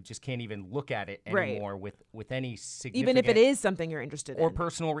you just can't even look at it anymore with any significant, even if it is something you're interested in, or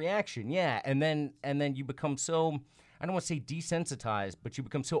personal reaction. Yeah, and then you become so, I don't want to say desensitized, but you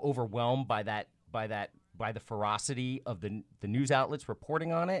become so overwhelmed by the ferocity of the news outlets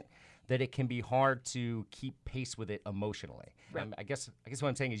reporting on it, that it can be hard to keep pace with it emotionally. Right. I guess what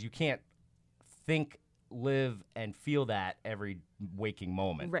I'm saying is, you can't think, live, and feel that every waking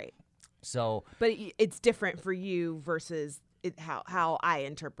moment. Right. So, but it's different for you versus how I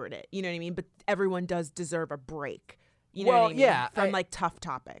interpret it. You know what I mean? But everyone does deserve a break. You know what I mean? Yeah, from like tough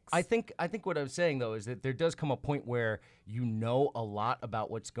topics. I think what I'm saying though is that there does come a point where you know a lot about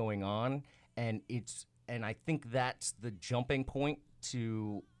what's going on, and I think that's the jumping point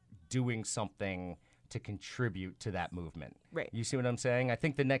to doing something to contribute to that movement. Right. You see what I'm saying? I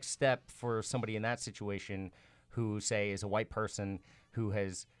think the next step for somebody in that situation, who, say, is a white person who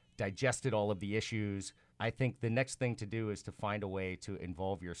has digested all of the issues, I think the next thing to do is to find a way to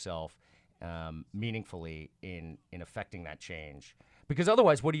involve yourself meaningfully in affecting that change. Because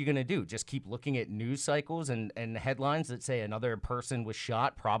otherwise, what are you going to do? Just keep looking at news cycles and headlines that say another person was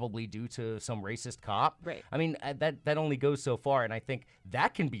shot, probably due to some racist cop? Right. I mean, that only goes so far, and I think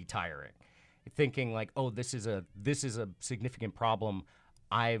that can be tiring. Thinking like, oh, this is a significant problem.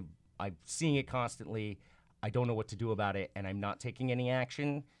 I'm seeing it constantly. I don't know what to do about it, and I'm not taking any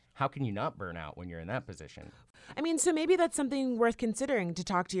action. How can you not burn out when you're in that position? I mean, so maybe that's something worth considering to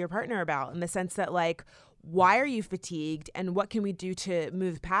talk to your partner about, in the sense that, like, why are you fatigued, and what can we do to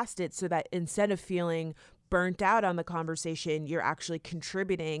move past it, so that instead of feeling burnt out on the conversation, you're actually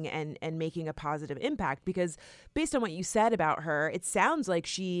contributing and making a positive impact? Because based on what you said about her, it sounds like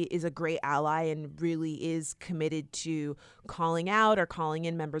she is a great ally and really is committed to calling out or calling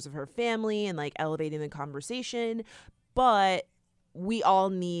in members of her family and like elevating the conversation. But we all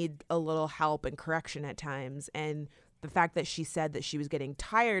need a little help and correction at times. And the fact that she said that she was getting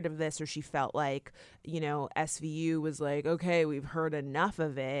tired of this, or she felt like, you know, SVU was like, okay, we've heard enough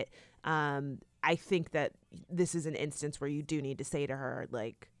of it. I think that this is an instance where you do need to say to her,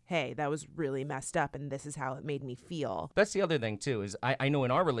 like, hey, that was really messed up, and this is how it made me feel. That's the other thing, too, is I know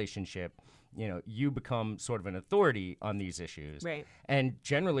in our relationship, you know, you become sort of an authority on these issues. Right. And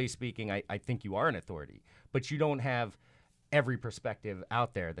generally speaking, I think you are an authority, but you don't have every perspective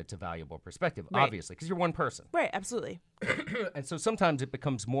out there that's a valuable perspective, right, obviously, because you're one person. Right, absolutely. And so sometimes it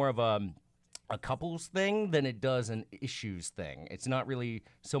becomes more of a couples thing than it does an issues thing. It's not really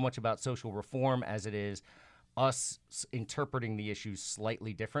so much about social reform as it is us interpreting the issues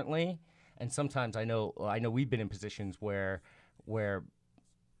slightly differently. And sometimes I know we've been in positions where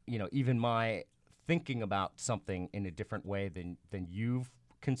even my thinking about something in a different way than you've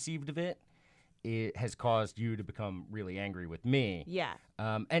conceived of it has caused you to become really angry with me. Yeah.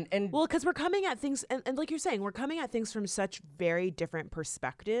 And Well, because we're coming at things, and like you're saying, we're coming at things from such very different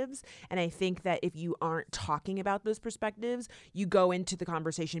perspectives. And I think that if you aren't talking about those perspectives, you go into the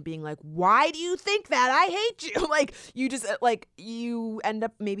conversation being like, why do you think that? I hate you. Like, you just, you end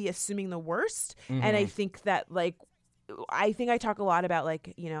up maybe assuming the worst. And I think that, I talk a lot about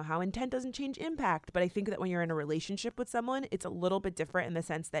how intent doesn't change impact, but I think that when you're in a relationship with someone, it's a little bit different in the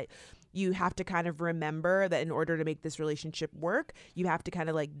sense that you have to kind of remember that in order to make this relationship work, you have to kind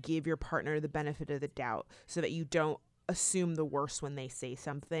of give your partner the benefit of the doubt so that you don't assume the worst when they say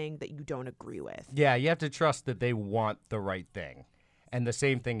something that you don't agree with. Yeah, you have to trust that they want the right thing and the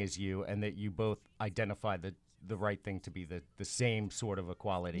same thing as you, and that you both identify the right thing to be the same sort of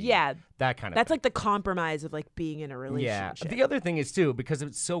equality. Yeah. That kind of That's thing. like the compromise of being in a relationship. Yeah. The other thing is too, because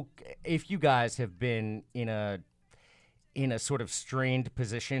it's so, if you guys have been in a sort of strained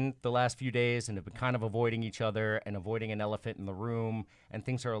position the last few days and have been kind of avoiding each other and avoiding an elephant in the room, and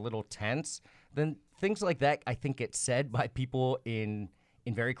things are a little tense, then things like that I think get said by people in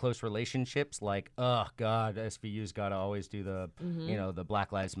very close relationships, like, oh God, SVU's got to always do the the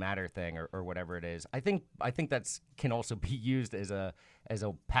Black Lives Matter thing or whatever it is. I think that's can also be used as a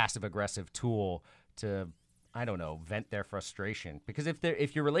passive aggressive tool to, I don't know, vent their frustration. Because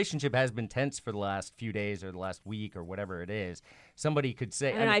if your relationship has been tense for the last few days or the last week or whatever it is, somebody could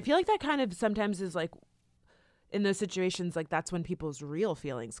say. And I feel like that kind of sometimes is in those situations, that's when people's real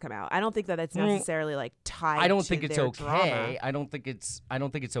feelings come out. I don't think that it's necessarily tied. I don't to think it's their okay. drama. I don't think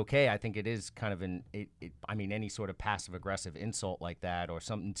it's okay. I think it is kind of any sort of passive aggressive insult like that or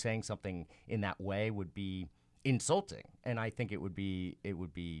saying something in that way would be insulting, and I think it would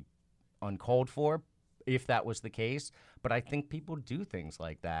be uncalled for if that was the case. But I think people do things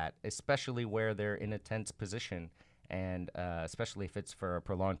like that, especially where they're in a tense position, and especially if it's for a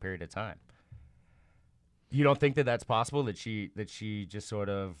prolonged period of time. You don't think that that's possible, that she just sort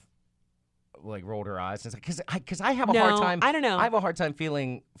of rolled her eyes and because I have a hard time. I don't know. I have a hard time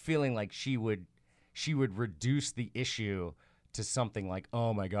feeling like she would reduce the issue to something like,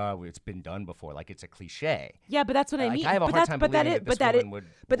 oh my God, it's been done before, like it's a cliche. Yeah, but that's what I mean. I have a hard time believing that this woman would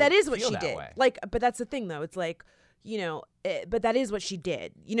that is what feel she that did. way. But that's the thing though. It's but that is what she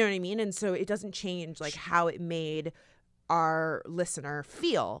did. You know what I mean? And so it doesn't change how it made our listener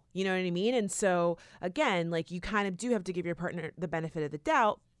feel, you know what I mean? And so again, you kind of do have to give your partner the benefit of the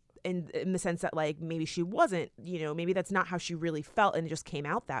doubt in the sense that maybe she wasn't, maybe that's not how she really felt and it just came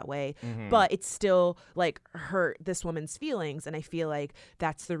out that way, but it's still hurt this woman's feelings. And I feel like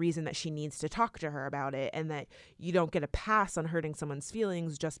that's the reason that she needs to talk to her about it, and that you don't get a pass on hurting someone's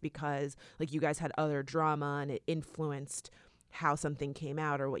feelings just because you guys had other drama and it influenced how something came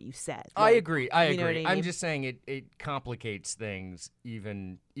out or what you said. I agree. Know what I mean? I'm just saying it complicates things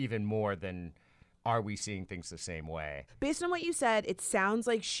even more than are we seeing things the same way. Based on what you said, it sounds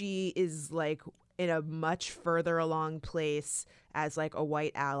like she is in a much further along place as a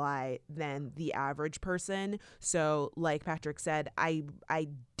white ally than the average person. So like Patrick said, I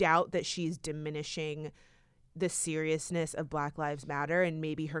doubt that she's diminishing the seriousness of Black Lives Matter, and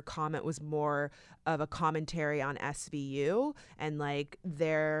maybe her comment was more of a commentary on SVU and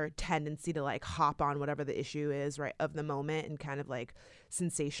their tendency to hop on whatever the issue is of the moment and kind of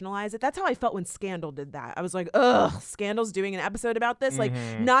sensationalize it. That's how I felt when Scandal did that. I was like, ugh, Scandal's doing an episode about this.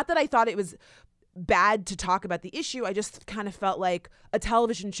 Not that I thought it was bad to talk about the issue. I just kind of felt like a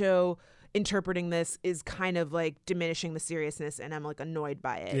television show interpreting this is kind of diminishing the seriousness, and I'm annoyed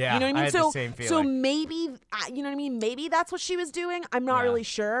by it. Yeah, you know what I mean? I had the same so feeling. maybe, you know what I mean? Maybe that's what she was doing. I'm not really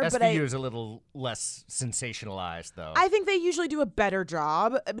sure. SVU but is a little less sensationalized, though. I think they usually do a better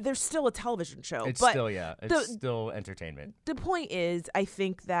job. They're still a television show. It's but still entertainment. The point is, I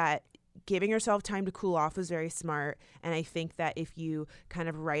think that giving yourself time to cool off was very smart. And I think that if you kind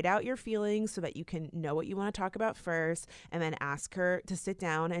of write out your feelings so that you can know what you want to talk about first, and then ask her to sit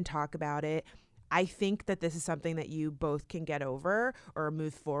down and talk about it, I think that this is something that you both can get over or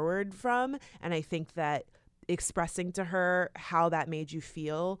move forward from. And I think that expressing to her how that made you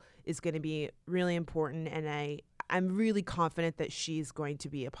feel is going to be really important. And I'm really confident that she's going to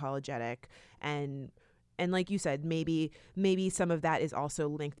be apologetic. And like you said, maybe some of that is also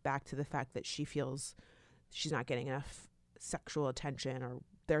linked back to the fact that she feels she's not getting enough sexual attention, or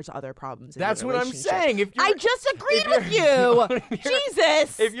there's other problems. That's in what your I'm relationship. saying. If I you're- just agreed if with you're- you.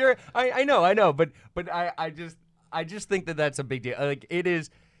 Jesus. If you're, I know, but I just think that that's a big deal. Like it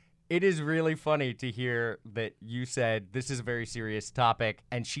is really funny to hear that you said this is a very serious topic,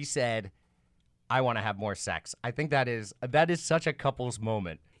 and she said, "I want to have more sex." I think that is such a couple's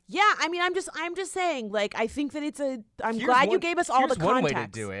moment. Yeah, I mean, I'm just saying, like, I think that I'm Here's glad you one- gave us all the here's context. one way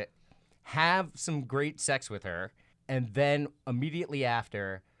to do it: have some great sex with her, and then immediately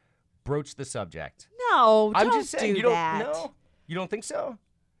after, broach the subject. No, I'm don't just saying, do you don't that. know. You don't think so?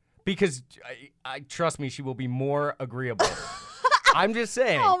 Because I trust me, she will be more agreeable. I'm just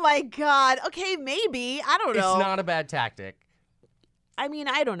saying. Oh my God. Okay, maybe. I don't know. It's not a bad tactic. I mean,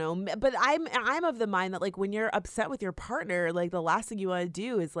 I don't know, but I'm of the mind that like when you're upset with your partner, like the last thing you want to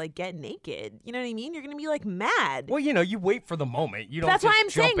do is like get naked. You know what I mean? You're gonna be like mad. Well, you wait for the moment. You don't That's just why I'm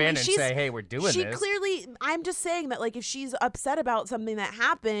jump saying, in like, and say, "Hey, we're doing she this." clearly. I'm just saying that like if she's upset about something that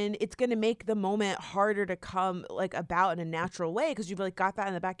happened, it's gonna make the moment harder to come like about in a natural way because you've like got that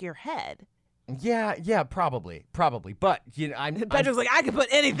in the back of your head. Yeah, probably. But I'm Patrick's like, I can put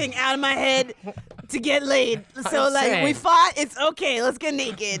anything out of my head to get laid. So I'm like we saying. fought, it's okay. Let's get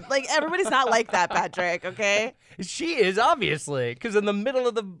naked. Like everybody's not like that, Patrick. Okay. She is, obviously, because in the middle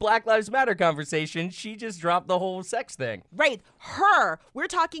of the Black Lives Matter conversation, she just dropped the whole sex thing. Right. Her. We're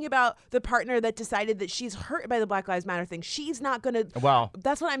talking about the partner that decided that she's hurt by the Black Lives Matter thing. She's not going to. Well,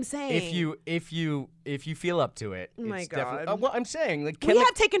 that's what I'm saying. if you feel up to it, Oh my it's definitely. God. Well, I'm saying, like, we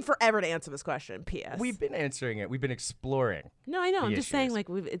have taken forever to answer this question. P.S. we've been answering it. We've been exploring. No, I know. the I'm just saying, issues.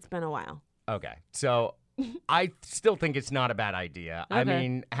 like, it's been a while. Okay, so I still think it's not a bad idea. I Okay.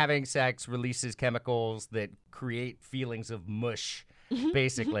 mean, having sex releases chemicals that create feelings of mush,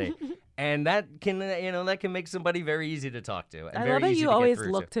 basically, and that can make somebody very easy to talk to. And I very love that easy you to get always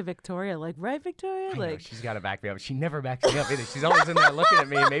through look to Victoria, like, right, Victoria? I know, Like, she's got to back me up. She never backs me up either. She's always in there looking at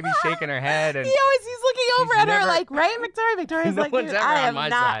me, maybe shaking her head. And he's looking over at her, never- like, right, Victoria? Victoria's No like, one's dude, ever I on am my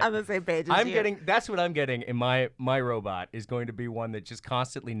not side. on the same page as you. that's what I'm getting in my robot is going to be one that just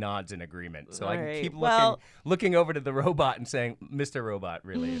constantly nods in agreement. So I can Right. keep Well- looking over to the robot and saying, "Mr. Robot,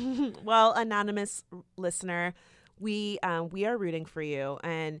 really." Well, anonymous listener, we are rooting for you,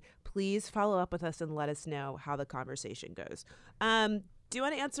 and please follow up with us and let us know how the conversation goes. Do you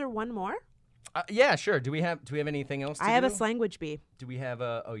want to answer one more? Yeah, sure. Do we have anything else? I have a do? slanguage bee. Do we have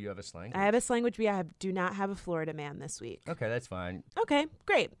a? Oh, you have a slang. I have a slanguage bee. Do not have a Florida man this week. Okay, that's fine. Okay,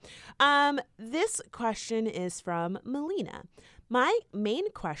 great. This question is from Melina. My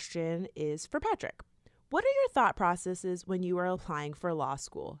main question is for Patrick. What are your thought processes when you are applying for law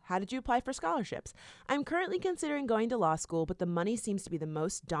school? How did you apply for scholarships? I'm currently considering going to law school, but the money seems to be the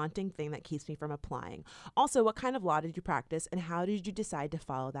most daunting thing that keeps me from applying. Also, what kind of law did you practice, and how did you decide to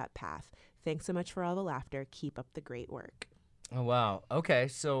follow that path? Thanks so much for all the laughter. Keep up the great work. Oh, wow. Okay,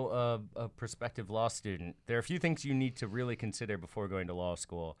 so a prospective law student. There are a few things you need to really consider before going to law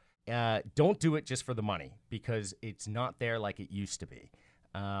school. Don't do it just for the money because it's not there like it used to be.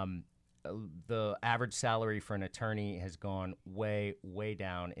 The average salary for an attorney has gone way, way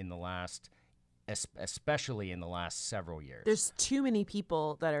down in the last, especially in the last several years. There's too many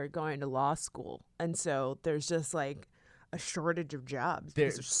people that are going to law school, and so there's just like a shortage of jobs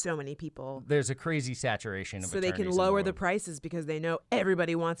because there's so many people. There's a crazy saturation of So they can attorneys in lower the world. prices because they know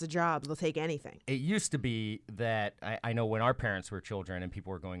everybody wants a job. They'll take anything. It used to be that I know when our parents were children and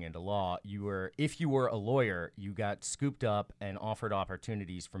people were going into law, if you were a lawyer, you got scooped up and offered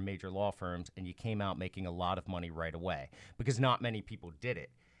opportunities from major law firms, and you came out making a lot of money right away because not many people did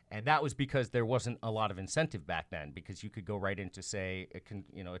it. And that was because there wasn't a lot of incentive back then because you could go right into, say,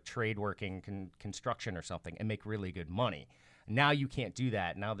 a trade working construction or something and make really good money. Now you can't do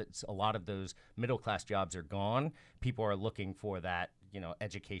that. Now that a lot of those middle-class jobs are gone, people are looking for that,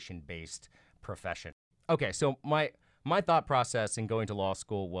 education-based profession. Okay, so my thought process in going to law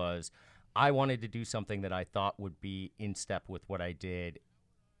school was I wanted to do something that I thought would be in step with what I did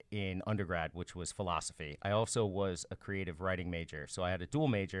in undergrad, which was philosophy. I also was a creative writing major, so I had a dual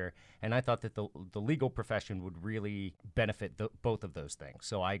major, and I thought that the legal profession would really benefit both of those things.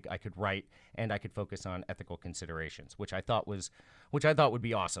 So I could write and I could focus on ethical considerations, which I thought would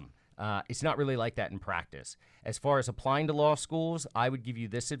be awesome. It's not really like that in practice. As far as applying to law schools, I would give you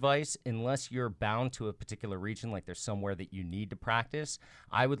this advice. Unless you're bound to a particular region, like there's somewhere that you need to practice,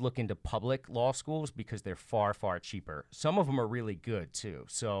 I would look into public law schools because they're far, far cheaper. Some of them are really good, too.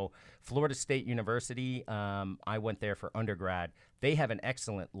 So Florida State University, I went there for undergrad. They have an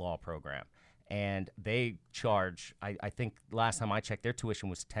excellent law program. and they charge, I think last time I checked, their tuition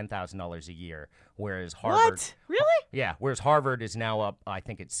was $10,000 a year, whereas Harvard. What? Really? Yeah, whereas Harvard is now up, I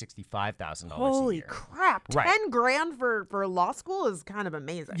think it's $65,000 a year. Holy crap. Right. 10 grand for law school is kind of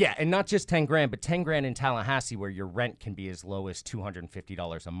amazing. Yeah, and not just 10 grand, but 10 grand in Tallahassee, where your rent can be as low as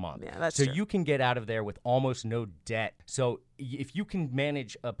 $250 a month. Yeah, that's so true. you can get out of there with almost no debt. So if you can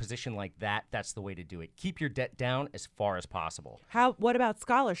manage a position like that, that's the way to do it. Keep your debt down as far as possible. What about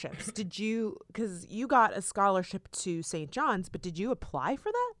scholarships? Because you got a scholarship to St. John's, but did you apply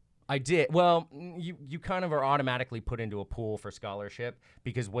for that? I did. Well, you kind of are automatically put into a pool for scholarship,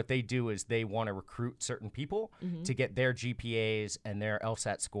 because what they do is they want to recruit certain people to get their GPAs and their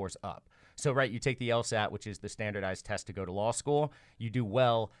LSAT scores up. So, right, you take the LSAT, which is the standardized test to go to law school. You do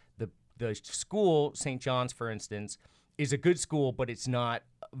well. The school, St. John's, for instance, is a good school, but it's not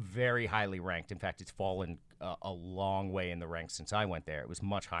very highly ranked. In fact, it's fallen a long way in the ranks since I went there. It was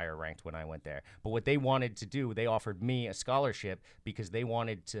much higher ranked when I went there. But what they wanted to do, they offered me a scholarship because they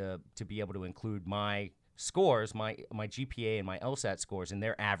wanted to be able to include my scores, my GPA and my LSAT scores in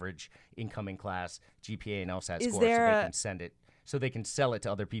their average incoming class GPA and LSAT scores, so they can send it. So they can sell it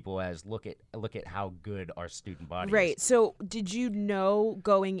to other people as look at how good our student body Right. is. So did you know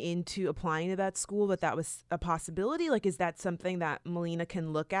going into applying to that school that was a possibility? Like, is that something that Melina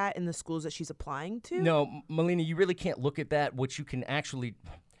can look at in the schools that she's applying to? No, Melina, you really can't look at that. What you can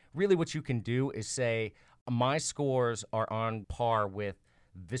do is say, my scores are on par with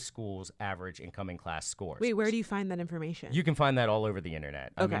this school's average incoming class scores. Wait, where do you find that information? You can find that all over the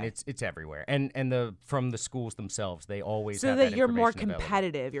internet. I mean, Okay. it's everywhere. And from the schools themselves, they always so have that that you're more information available.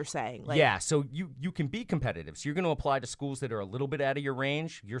 competitive, you're saying. Like, Yeah, so you can be competitive. So you're going to apply to schools that are a little bit out of your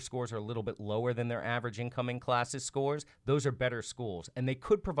range. Your scores are a little bit lower than their average incoming classes scores. Those are better schools, and they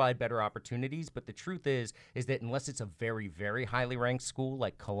could provide better opportunities. But the truth is that unless it's a very, very highly ranked school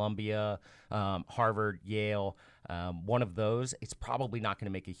like Columbia, Harvard, Yale, one of those, it's probably not going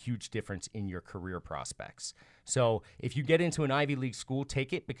to make a huge difference in your career prospects. So if you get into an Ivy League school,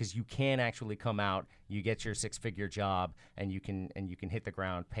 take it, because you can actually come out, you get your six-figure job, and you can hit the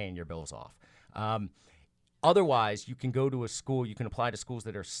ground paying your bills off. Otherwise, you can go to a school. You can apply to schools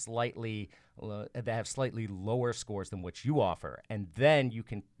that are that have slightly lower scores than what you offer, and then you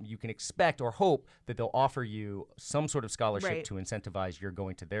can expect or hope that they'll offer you some sort of scholarship Right. to incentivize your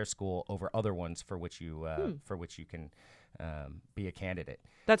going to their school over other ones for which you can be a candidate.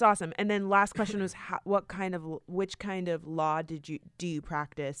 That's awesome. And then last question was, which kind of law do you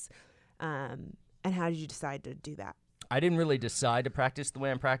practice, and how did you decide to do that? I didn't really decide to practice the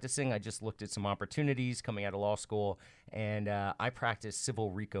way I'm practicing. I just looked at some opportunities coming out of law school, and I practice civil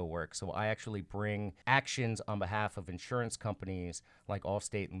RICO work. So I actually bring actions on behalf of insurance companies like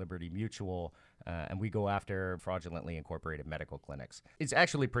Allstate and Liberty Mutual, and we go after fraudulently incorporated medical clinics. It's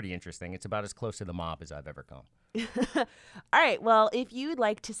actually pretty interesting. It's about as close to the mob as I've ever come. All right. Well, if you'd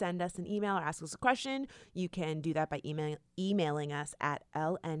like to send us an email or ask us a question, you can do that by emailing us at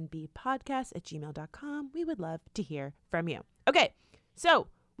lnbpodcast@gmail.com. We would love to hear from you. Okay. So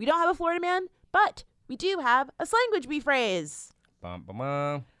we don't have a Florida man, but we do have a Slanguage Bee phrase. Bum, bum,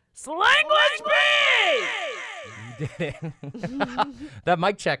 bum. Slanguage Bee! You did it. That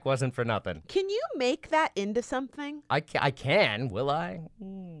mic check wasn't for nothing. Can you make that into something? I can. Will I?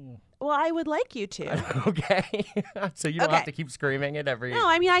 Well, I would like you to. Okay. So you don't Okay. have to keep screaming it every... No,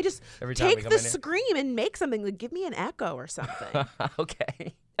 I mean, I just Every time we take come the in here? scream and make something. Like, give me an echo or something.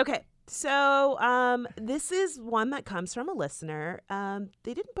 Okay. Okay, so this is one that comes from a listener.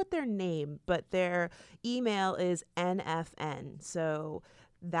 They didn't put their name, but their email is NFN. So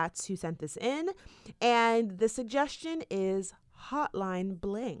that's who sent this in. And the suggestion is Hotline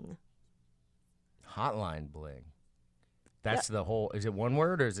Bling. Hotline Bling. That's the whole... Is it one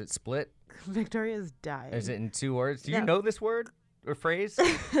word or is it split? Victoria's dying. Is it in two words? Do you No. know this word or phrase?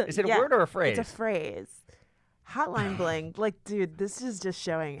 Is it Yeah, a word or a phrase? It's a phrase. Hotline Bling. Like, dude, this is just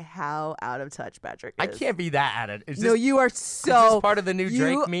showing how out of touch Patrick is. I can't be that at it. Is No, this, you are is so... this part of the new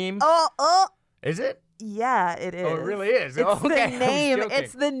Drake meme? Oh. Is it? Yeah, it is. Oh, it really is? It's Oh, okay. I the was name. joking.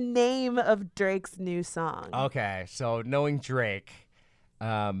 It's the name of Drake's new song. Okay, so knowing Drake,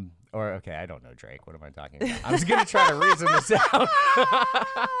 okay, I don't know Drake. What am I talking about? I was going to try to reason this out.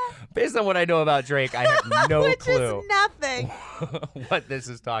 Based on what I know about Drake, I have no Which clue is nothing. what this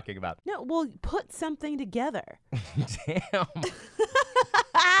is talking about. No, well, put something together. Damn.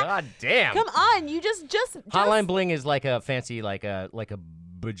 God damn. Come on, you just Hotline Bling is like a fancy, like a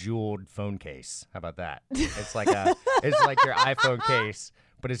bejeweled phone case. How about that? It's like your iPhone case,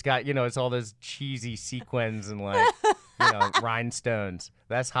 but it's got, it's all those cheesy sequins and rhinestones.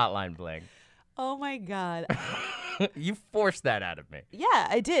 That's Hotline Bling. Oh my God. You forced that out of me. Yeah,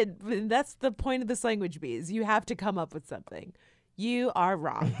 I did. That's the point of this language bees. You have to come up with something. You are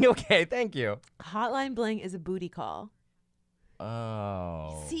wrong. Okay, thank you. Hotline Bling is a booty call.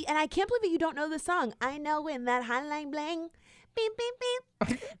 Oh. See, and I can't believe that you don't know the song. I know when that hotline bling, beep, beep,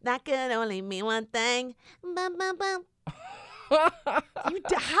 beep, that could only mean one thing. Bum, bum, bum. How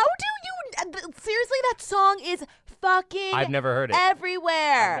do you, seriously, that song is fucking I've never heard it.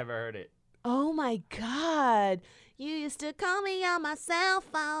 everywhere. I've never heard it. Oh my God. You used to call me on my cell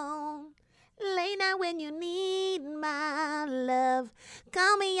phone. Late night when you need my love.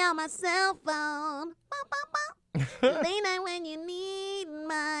 Call me on my cell phone. Bum, bum, bum. Late night when you need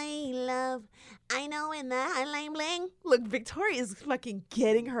my love. I know in the hotline bling. Look, Victoria is fucking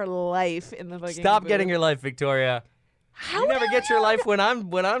getting her life in the fucking Stop booth. getting your life, Victoria. How You never do get your know life that?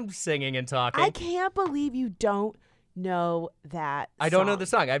 when I'm singing and talking. I can't believe you don't know that I don't know song. the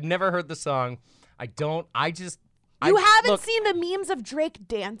song. I've never heard the song. I You haven't look, seen the memes of Drake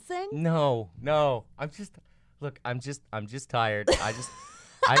dancing? No. I'm just tired. I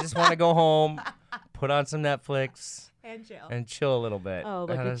just want to go home, put on some Netflix, and chill a little bit. Oh,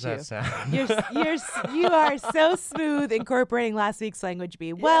 look How at does you. that sound? You are so smooth incorporating last week's language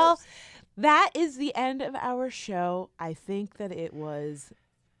bee. Well, that is the end of our show. I think that it was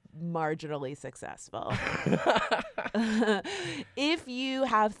marginally successful. If you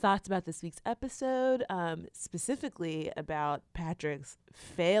have thoughts about this week's episode, specifically about Patrick's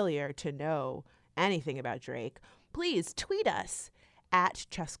failure to know anything about Drake, please tweet us at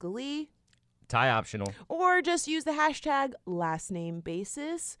Cheska Lee, Tie optional. or just use the hashtag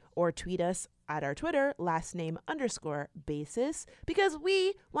lastnamebasis, or tweet us at our Twitter, lastname_basis, because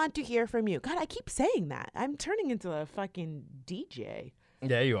we want to hear from you. God, I keep saying that. I'm turning into a fucking DJ.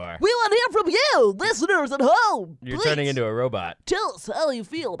 Yeah, you are. We want to hear from you, listeners at home. You're Please turning into a robot. tell us how you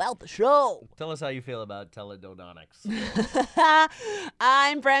feel about the show. Tell us how you feel about teledodonics.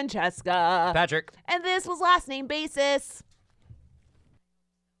 I'm Francesca. Patrick. And this was Last Name Basis.